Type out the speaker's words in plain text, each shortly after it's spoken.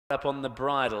Up on the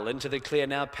bridle, into the clear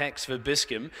now, Pax for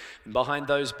Biscum. And behind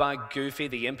those, Bar Goofy,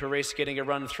 the Empress getting a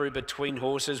run through between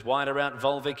horses, wider out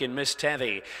Volvic and Miss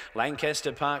Tavi.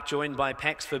 Lancaster Park joined by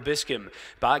Pax for Biscum.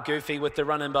 Bar Goofy with the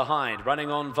run in behind,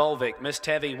 running on Volvic. Miss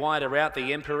Tavi wider out,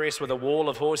 the Empress with a wall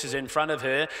of horses in front of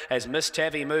her as Miss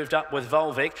Tavi moved up with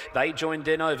Volvic. They joined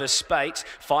in over Spates.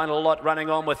 Final lot running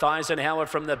on with Eisenhower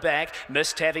from the back.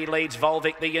 Miss Tavi leads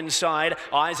Volvic the inside.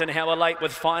 Eisenhower late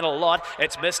with final lot.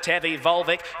 It's Miss Tavi,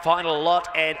 Volvic. Final lot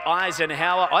and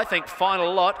Eisenhower. I think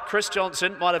final lot, Chris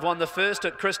Johnson might have won the first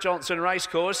at Chris Johnson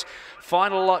Racecourse.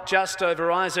 Final lot just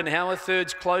over Eisenhower.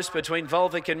 Thirds close between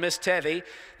Volvic and Miss Tavi.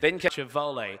 Then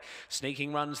Chevole.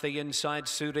 Sneaking runs the inside,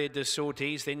 Sure de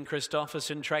Sorties. Then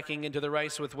Christopherson tracking into the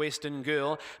race with Western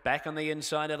Girl. Back on the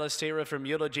inside, Elisera from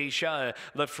Eulogy Show.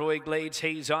 Lefroy leads,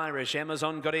 he's Irish.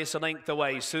 Amazon Goddess a length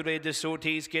away. Sure de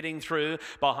Sorties getting through.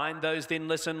 Behind those, then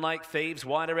Listen Like Thieves.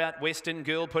 Wider out, Western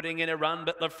Girl putting in a run,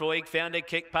 but Lefroy found a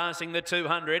kick passing the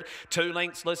 200. 2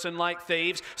 lengths, Listen Like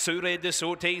Thieves. Sure de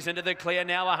Sorties into the clear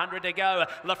now, 100 to go.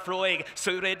 Lefroy,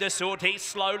 Sure de Sorties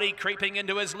slowly creeping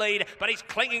into his lead, but he's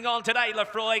clinging on today,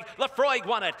 Lefroy. Lefroy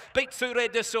won it. Beat Sure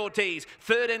de Sorties.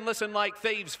 Third in Listen Like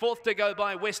Thieves. Fourth to go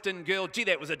by Western Girl. Gee,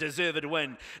 that was a deserved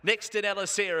win. Next in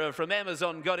Elisera from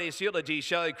Amazon Goddess Eulogy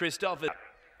Show, Christopher.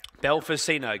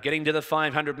 Belfacino getting to the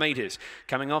 500 metres.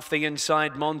 Coming off the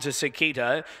inside, Monza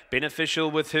Sequito.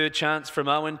 Beneficial with her chance from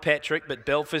Owen Patrick, but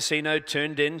Belfacino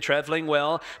turned in, travelling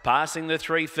well. Passing the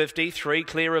 350, 3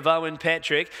 clear of Owen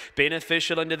Patrick.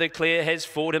 Beneficial into the clear, has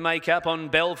 4 to make up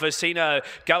on Belfacino.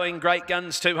 Going great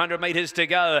guns, 200 metres to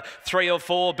go. 3 or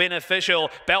 4 Beneficial.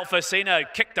 Belfacino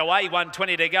kicked away,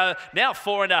 120 to go. Now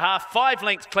 4.5, 5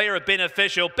 lengths clear of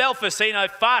Beneficial. Belfacino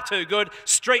far too good,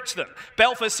 streets them.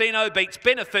 Belfacino beats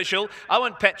Beneficial.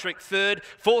 Owen Patrick third,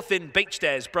 fourth in Beach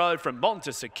Daz Bro from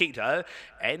Monte Sequito,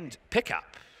 and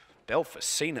Pickup.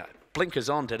 Belfacino. Blinkers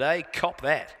on today, cop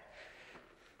that.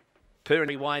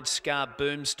 Purely wide scar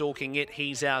boom stalking it,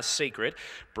 he's our secret.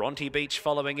 Bronte Beach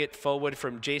following it forward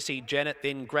from Jessie Janet,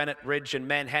 then Granite Ridge and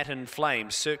Manhattan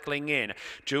Flames circling in.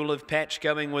 Jewel of Patch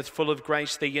going with Full of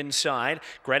Grace the inside.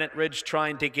 Granite Ridge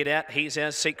trying to get out, he's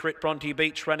our secret. Bronte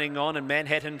Beach running on and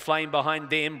Manhattan Flame behind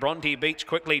them. Bronte Beach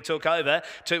quickly took over,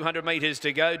 200 metres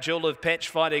to go. Jewel of Patch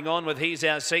fighting on with He's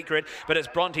Our Secret, but it's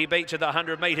Bronte Beach at the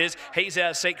 100 metres. He's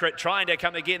Our Secret trying to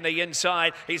come again the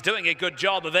inside. He's doing a good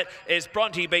job of it. Is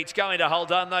Bronte Beach going to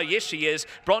hold on though? Yes, she is.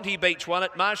 Bronte Beach won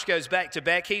it. Marsh goes back to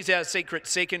back. He's Our Secret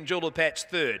second. Jewel of Patch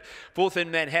third. Fourth in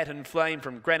Manhattan Flame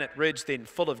from Granite Ridge. Then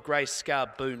Full of Grace,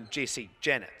 Scar Boom, Jessie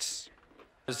Janet.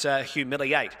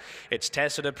 Humiliate. It's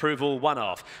Tacit Approval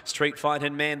one-off. Street Fight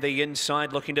and Man the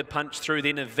inside looking to punch through,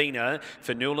 then Avino.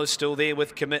 Fanula still there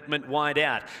with Commitment wide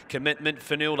out. Commitment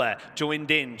Fanula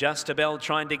joined in. Justabel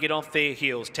trying to get off their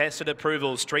heels. Tacit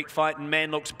Approval. Street Fight and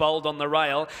Man looks bold on the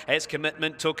rail as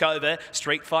Commitment took over.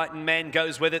 Street Fight and Man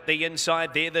goes with it the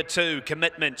inside. They're the two.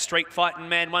 Commitment. Street Fight and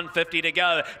Man 150 to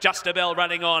go. Justabel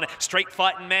running on. Street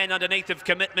Fight and Man underneath of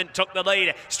Commitment took the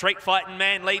lead. Street Fight and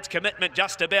Man leads Commitment.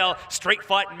 Justabel. Street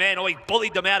Fight and Man, he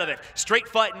bullied them out of it. Street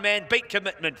Fight and Man beat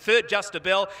Commitment. Third,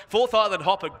 Justabel. Fourth, Island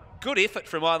Hopper. Good effort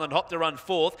from Island Hop to run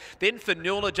fourth. Then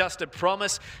Fanula, Just a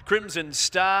Promise, Crimson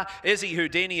Star, Izzy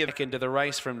Houdini back into the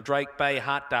race from Drake Bay,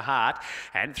 Heart to Heart.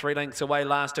 And 3 lengths away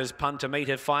last is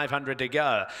Puntamita, 500 to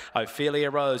go. Ophelia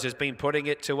Rose has been putting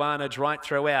it to Arnage right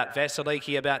throughout.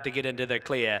 Vasiliki about to get into the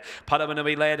clear.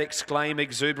 Padawanui Lad Exclaim,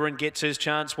 Exuberant gets his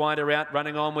chance wider out,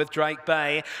 running on with Drake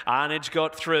Bay. Arnage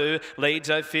got through,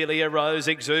 leads Ophelia Rose.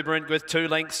 Exuberant with 2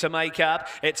 lengths to make up.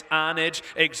 It's Arnage,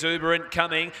 Exuberant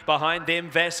coming. Behind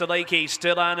them, Vasiliki.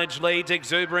 Still Arnage leads.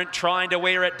 Exuberant trying to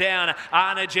wear it down.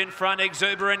 Arnage in front.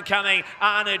 Exuberant coming.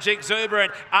 Arnage,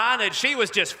 Exuberant. Arnage, she was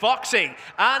just foxing.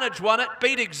 Arnage won it.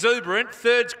 Beat Exuberant.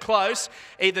 Third's close.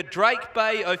 Either Drake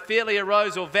Bay, Ophelia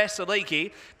Rose or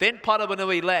Vasiliki. Then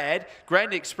Padawanui Lad.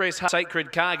 Grand Express,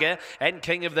 Sacred Kaga and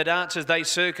King of the Dancers. They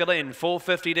circle in.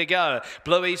 450 to go.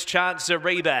 Bluey's chance,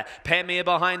 Zariba. Pamir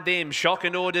behind them. Shock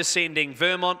and Awe descending.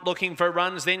 Vermont looking for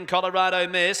runs. Then Colorado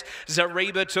Miss.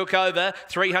 Zariba took over.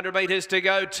 300 metres to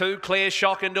go, 2 clear,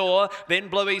 Shock and Awe, then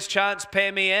Bluey's chance,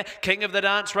 Pamir, King of the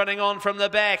Dance running on from the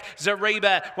back,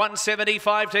 Zariba,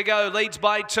 175 to go, leads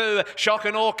by 2, Shock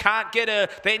and Awe can't get her,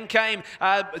 then came,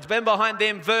 then behind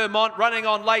them Vermont, running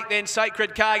on late, then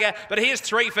Sacred Kaga, but here's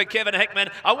 3 for Kevin Hickman,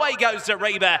 away goes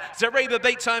Zariba, Zariba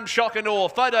beats home Shock and Awe,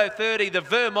 photo 30, the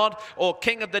Vermont or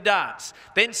King of the Dance,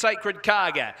 then Sacred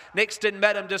Kaga, next in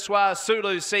Madame de Soir,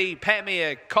 Sulu C,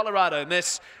 Pamir, Colorado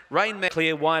Miss, Rain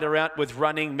clear wider out with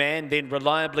Running Running Man, then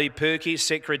Reliably Perky,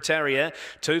 Secretaria.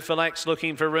 Two for Lax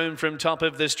looking for room from top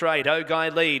of the straight.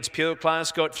 Ogai leads. Pure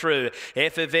Class got through.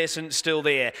 Effervescent still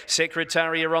there.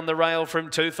 Secretaria on the rail from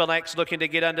Two for Lax looking to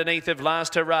get underneath of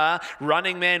Last Hurrah.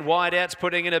 Running Man wide out's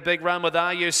putting in a big run with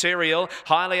Are You Serial.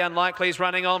 Highly Unlikely's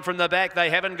running on from the back. They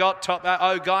haven't got top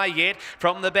Ogai yet.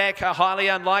 From the back, Highly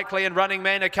Unlikely and Running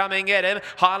Man are coming at him.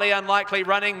 Highly Unlikely,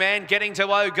 Running Man getting to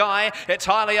Ogai. It's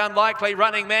Highly Unlikely,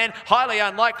 Running Man. Highly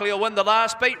Unlikely will win the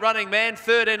last beat. Running Man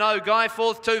third in Ogai,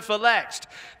 fourth Two for Laxed.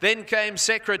 Then came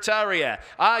Secretaria.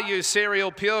 Are You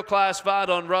Serial, Pure Class,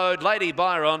 Vardon Road, Lady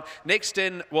Byron. Next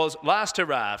in was Last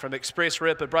Hurrah from Express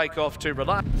Rip, a break off to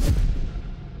Reliable.